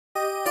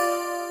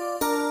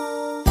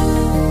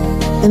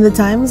In the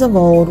times of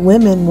old,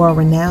 women were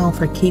renowned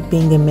for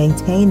keeping and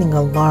maintaining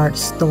a large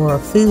store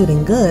of food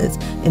and goods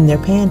in their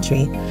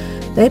pantry.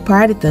 They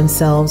prided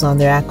themselves on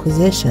their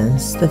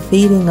acquisitions. The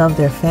feeding of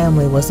their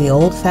family was the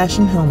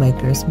old-fashioned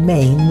homemaker's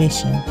main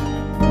mission.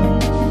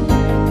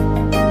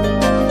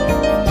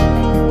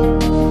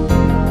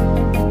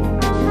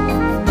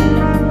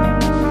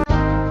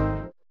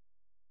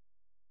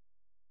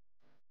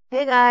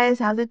 Hey guys,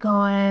 how's it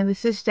going?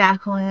 This is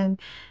Jacqueline.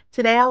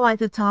 Today I'd like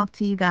to talk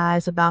to you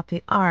guys about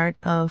the art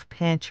of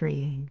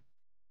pantrying.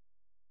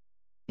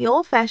 The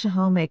old-fashioned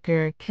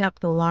homemaker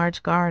kept a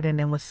large garden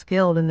and was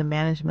skilled in the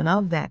management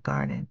of that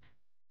garden.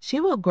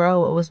 She would grow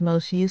what was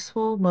most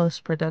useful,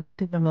 most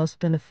productive, and most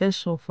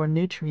beneficial for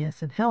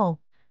nutrients and health.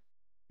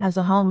 As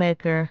a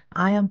homemaker,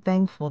 I am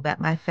thankful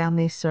that my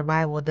family's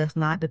survival does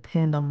not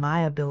depend on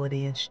my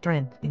ability and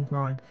strength in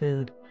growing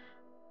food.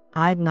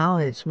 I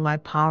acknowledge my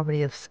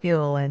poverty of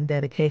skill and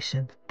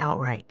dedication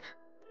outright.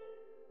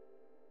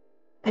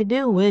 I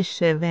do wish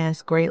to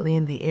advance greatly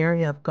in the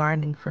area of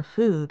gardening for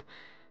food.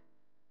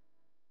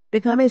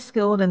 Becoming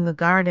skilled in the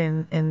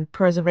garden and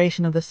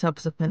preservation of the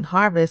subsequent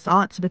harvest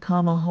ought to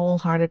become a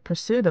wholehearted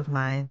pursuit of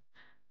mine.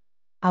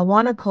 I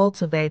want to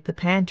cultivate the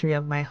pantry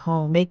of my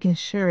home, making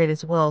sure it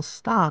is well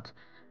stocked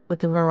with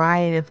the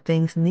variety of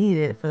things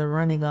needed for the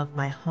running of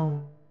my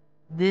home.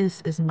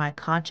 This is my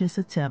conscious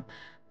attempt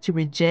to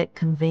reject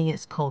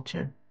convenience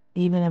culture,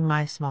 even in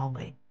my small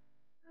way.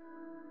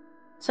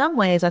 Some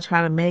ways I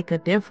try to make a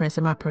difference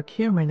in my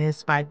procurement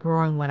is by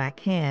growing what I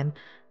can,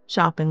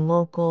 shopping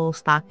local,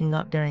 stocking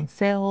up during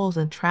sales,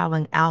 and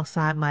traveling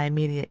outside my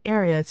immediate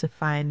area to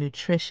find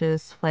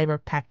nutritious,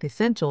 flavor-packed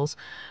essentials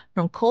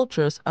from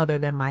cultures other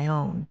than my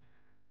own.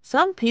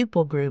 Some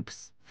people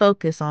groups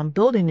focus on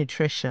building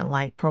nutrition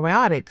like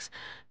probiotics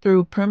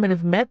through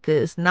primitive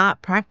methods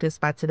not practiced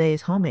by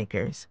today's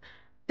homemakers.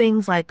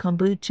 Things like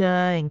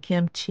kombucha and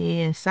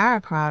kimchi and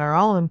sauerkraut are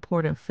all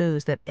important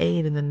foods that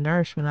aid in the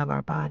nourishment of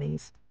our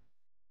bodies.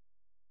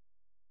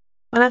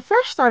 When I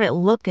first started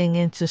looking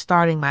into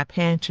starting my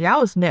pantry, I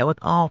was met with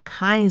all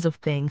kinds of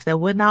things that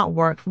would not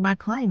work for my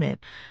climate.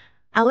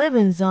 I live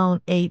in Zone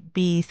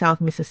 8B,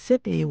 South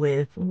Mississippi,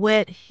 with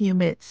wet,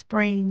 humid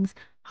springs,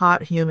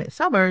 hot, humid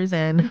summers,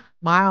 and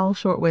mild,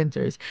 short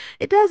winters.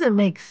 It doesn't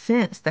make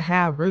sense to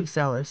have root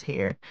cellars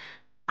here.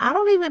 I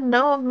don't even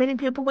know of many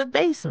people with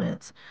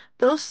basements.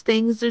 Those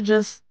things are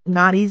just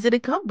not easy to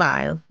come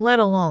by, let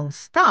alone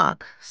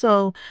stock.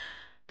 So,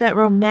 that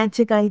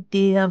romantic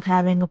idea of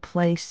having a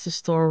place to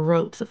store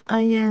ropes of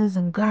onions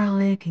and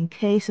garlic and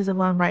cases of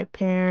unripe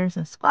pears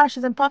and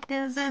squashes and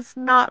pumpkins is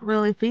not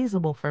really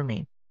feasible for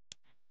me.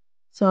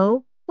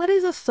 So, what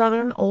is a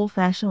Southern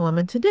old-fashioned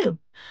woman to do?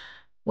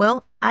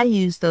 Well, I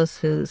use those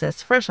foods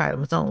as fresh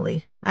items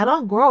only. I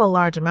don't grow a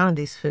large amount of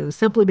these foods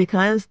simply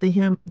because the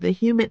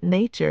humid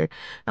nature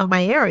of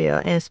my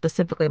area, and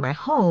specifically my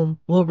home,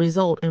 will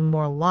result in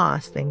more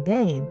loss than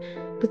gain.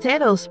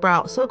 Potatoes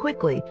sprout so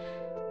quickly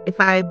if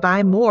I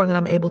buy more than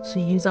I'm able to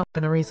use up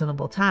in a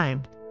reasonable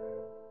time.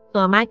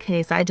 So in my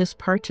case, I just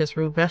purchase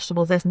root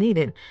vegetables as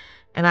needed.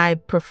 And I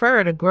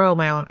prefer to grow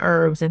my own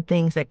herbs and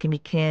things that can be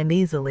canned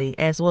easily,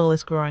 as well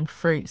as growing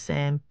fruits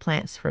and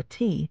plants for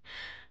tea.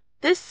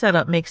 This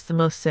setup makes the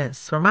most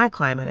sense for my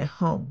climate at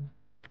home.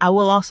 I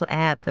will also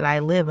add that I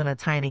live in a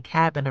tiny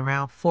cabin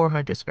around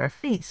 400 square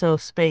feet, so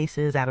space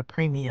is at a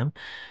premium.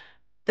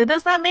 That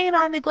does not mean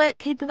I neglect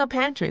keeping a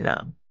pantry,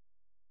 though.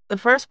 The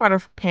first part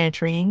of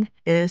pantrying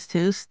is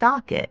to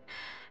stock it.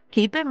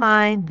 Keep in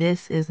mind,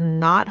 this is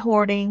not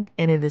hoarding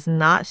and it is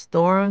not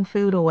storing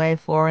food away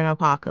for an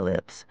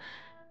apocalypse.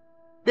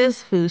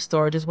 This food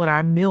storage is what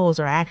our meals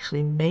are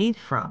actually made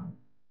from.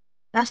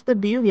 That's the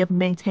beauty of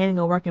maintaining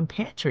a working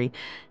pantry,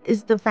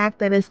 is the fact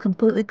that it's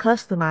completely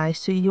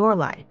customized to your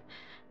life.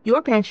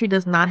 Your pantry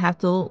does not have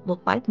to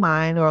look like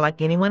mine or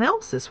like anyone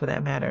else's for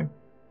that matter.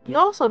 You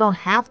also don't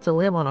have to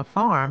live on a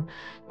farm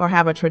or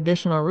have a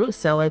traditional root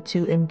cellar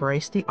to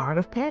embrace the art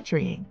of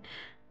pantrying.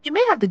 You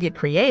may have to get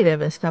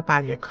creative and step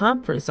out of your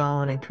comfort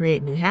zone and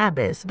create new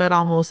habits, but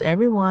almost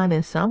everyone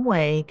in some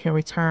way can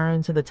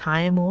return to the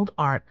time-old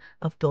art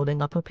of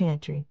building up a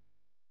pantry.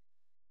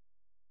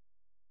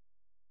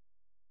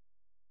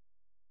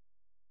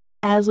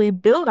 As we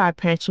build our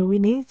pantry, we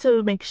need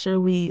to make sure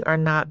we are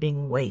not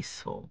being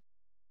wasteful.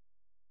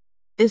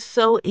 It's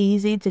so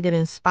easy to get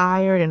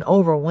inspired and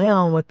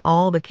overwhelmed with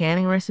all the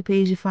canning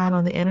recipes you find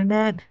on the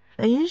internet.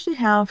 They usually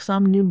have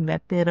some new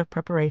method of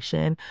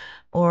preparation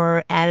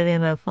or added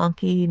in a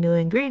funky new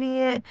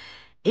ingredient.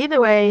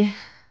 Either way,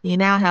 you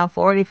now have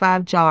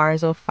 45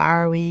 jars of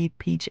fireweed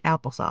peach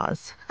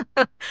applesauce.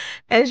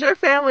 Has your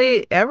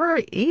family ever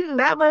eaten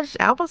that much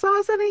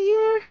applesauce in a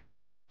year?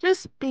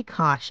 Just be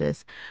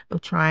cautious of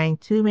trying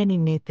too many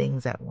new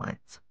things at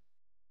once.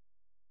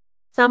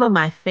 Some of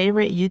my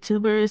favorite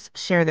YouTubers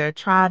share their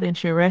tried and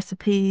true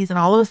recipes, and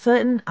all of a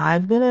sudden,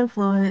 I've been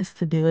influenced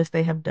to do as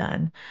they have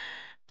done.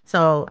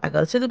 So I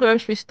go to the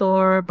grocery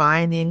store,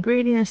 buying the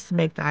ingredients to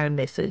make the item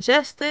they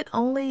suggested,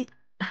 only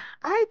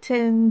I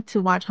tend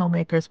to watch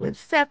homemakers with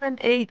seven,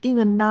 eight,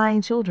 even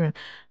nine children.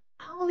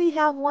 I only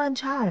have one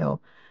child.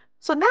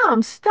 So now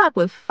I'm stuck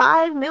with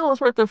 5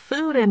 meals worth of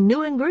food and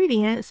new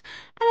ingredients,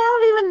 and I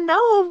don't even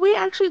know if we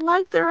actually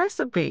like the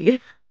recipe.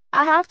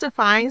 I have to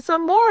find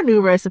some more new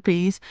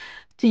recipes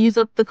to use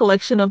up the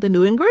collection of the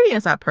new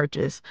ingredients I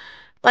purchased.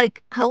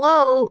 Like,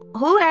 hello,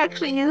 who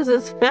actually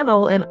uses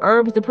fennel and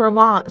herbs de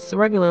Provence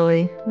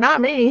regularly? Not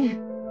me.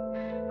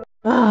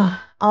 Ugh,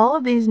 all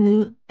of these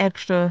new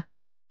extra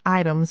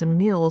items and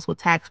meals will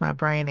tax my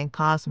brain and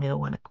cause me to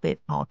want to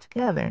quit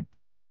altogether.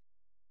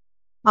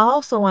 I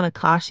also want to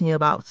caution you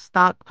about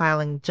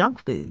stockpiling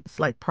junk foods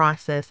like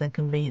processed and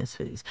convenience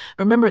foods.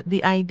 Remember,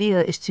 the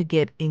idea is to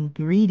get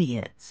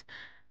ingredients.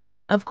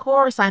 Of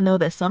course, I know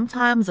that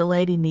sometimes a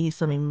lady needs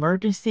some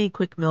emergency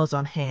quick meals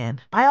on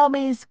hand. By all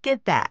means,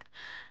 get that.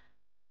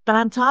 But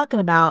I'm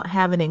talking about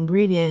having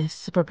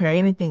ingredients to prepare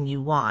anything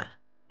you want.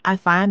 I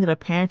find that a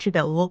pantry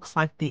that looks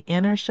like the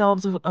inner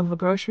shelves of a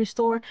grocery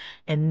store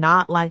and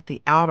not like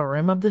the outer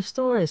rim of the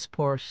store is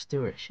poor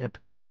stewardship.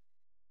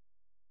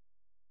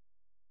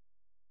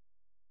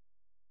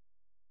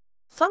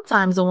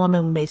 Sometimes a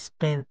woman may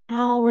spend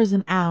hours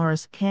and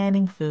hours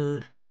canning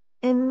food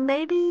and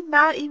maybe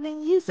not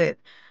even use it.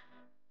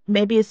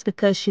 Maybe it's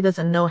because she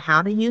doesn't know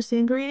how to use the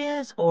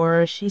ingredients,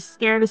 or she's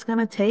scared it's going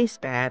to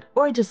taste bad,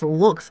 or it just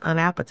looks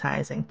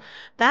unappetizing.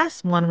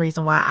 That's one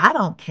reason why I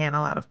don't can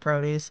a lot of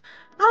produce.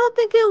 I don't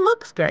think it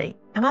looks great,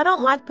 and I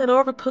don't like that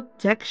overcooked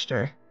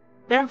texture.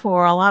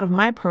 Therefore, a lot of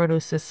my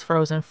produce is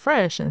frozen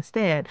fresh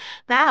instead.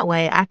 That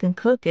way, I can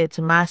cook it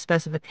to my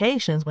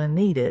specifications when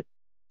needed.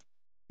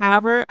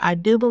 However, I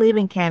do believe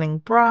in canning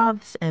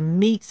broths and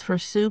meats for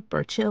soup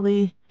or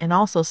chili, and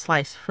also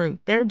sliced fruit.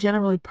 They're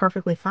generally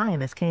perfectly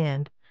fine as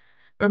canned.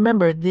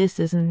 Remember, this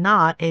is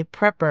not a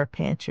prepper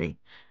pantry.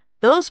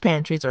 Those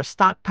pantries are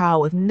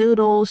stockpiled with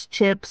noodles,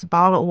 chips,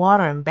 bottled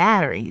water, and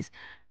batteries.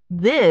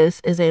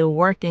 This is a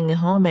working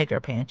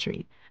homemaker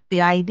pantry. The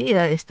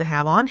idea is to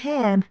have on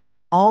hand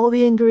all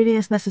the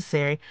ingredients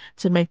necessary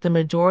to make the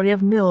majority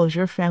of meals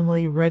your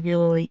family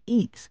regularly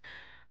eats.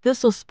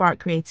 This will spark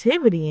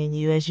creativity in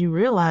you as you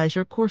realize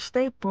your core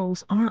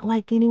staples aren't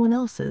like anyone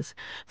else's.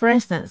 For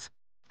instance,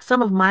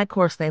 some of my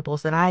core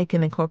staples that I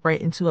can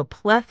incorporate into a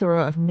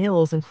plethora of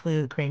meals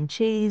include cream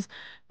cheese,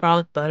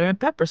 garlic butter, and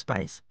pepper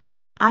spice.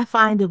 I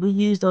find that we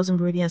use those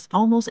ingredients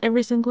almost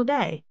every single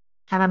day.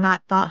 Had I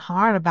not thought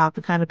hard about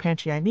the kind of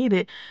pantry I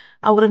needed,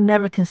 I would have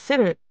never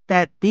considered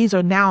that these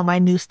are now my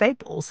new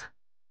staples.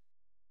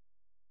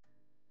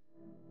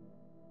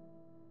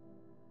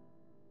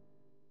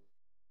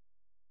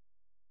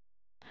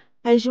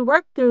 As you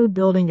work through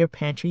building your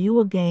pantry, you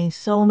will gain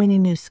so many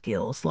new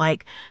skills,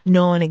 like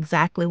knowing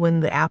exactly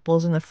when the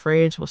apples in the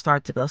fridge will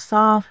start to go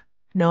soft,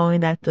 knowing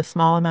that the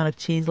small amount of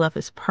cheese left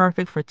is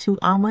perfect for 2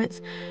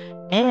 omelets,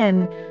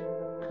 and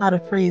how to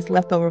freeze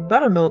leftover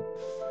buttermilk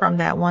from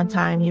that one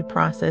time you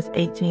processed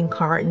 18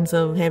 cartons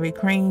of heavy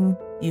cream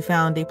you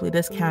found deeply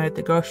discounted at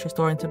the grocery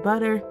store into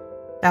butter.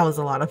 That was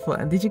a lot of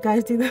fun. Did you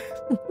guys do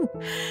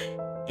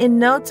that? In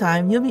no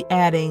time, you'll be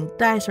adding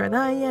diced red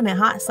onion and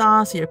hot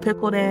sauce to your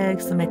pickled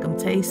eggs to make them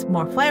taste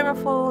more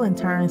flavorful and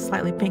turn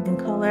slightly pink in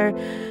color.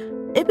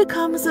 It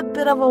becomes a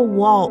bit of a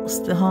waltz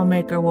the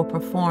homemaker will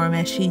perform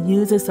as she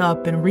uses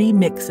up and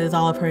remixes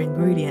all of her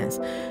ingredients.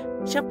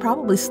 She'll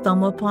probably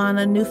stumble upon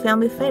a new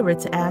family favorite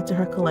to add to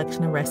her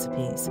collection of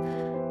recipes.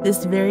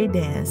 This very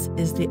dance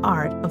is the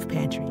art of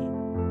pantry.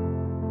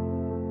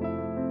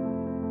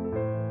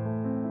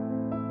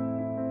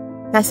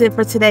 That's it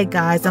for today,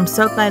 guys. I'm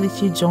so glad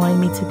that you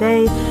joined me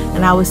today,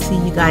 and I will see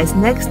you guys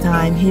next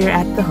time here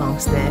at the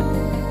homestead.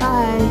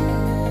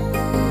 Bye.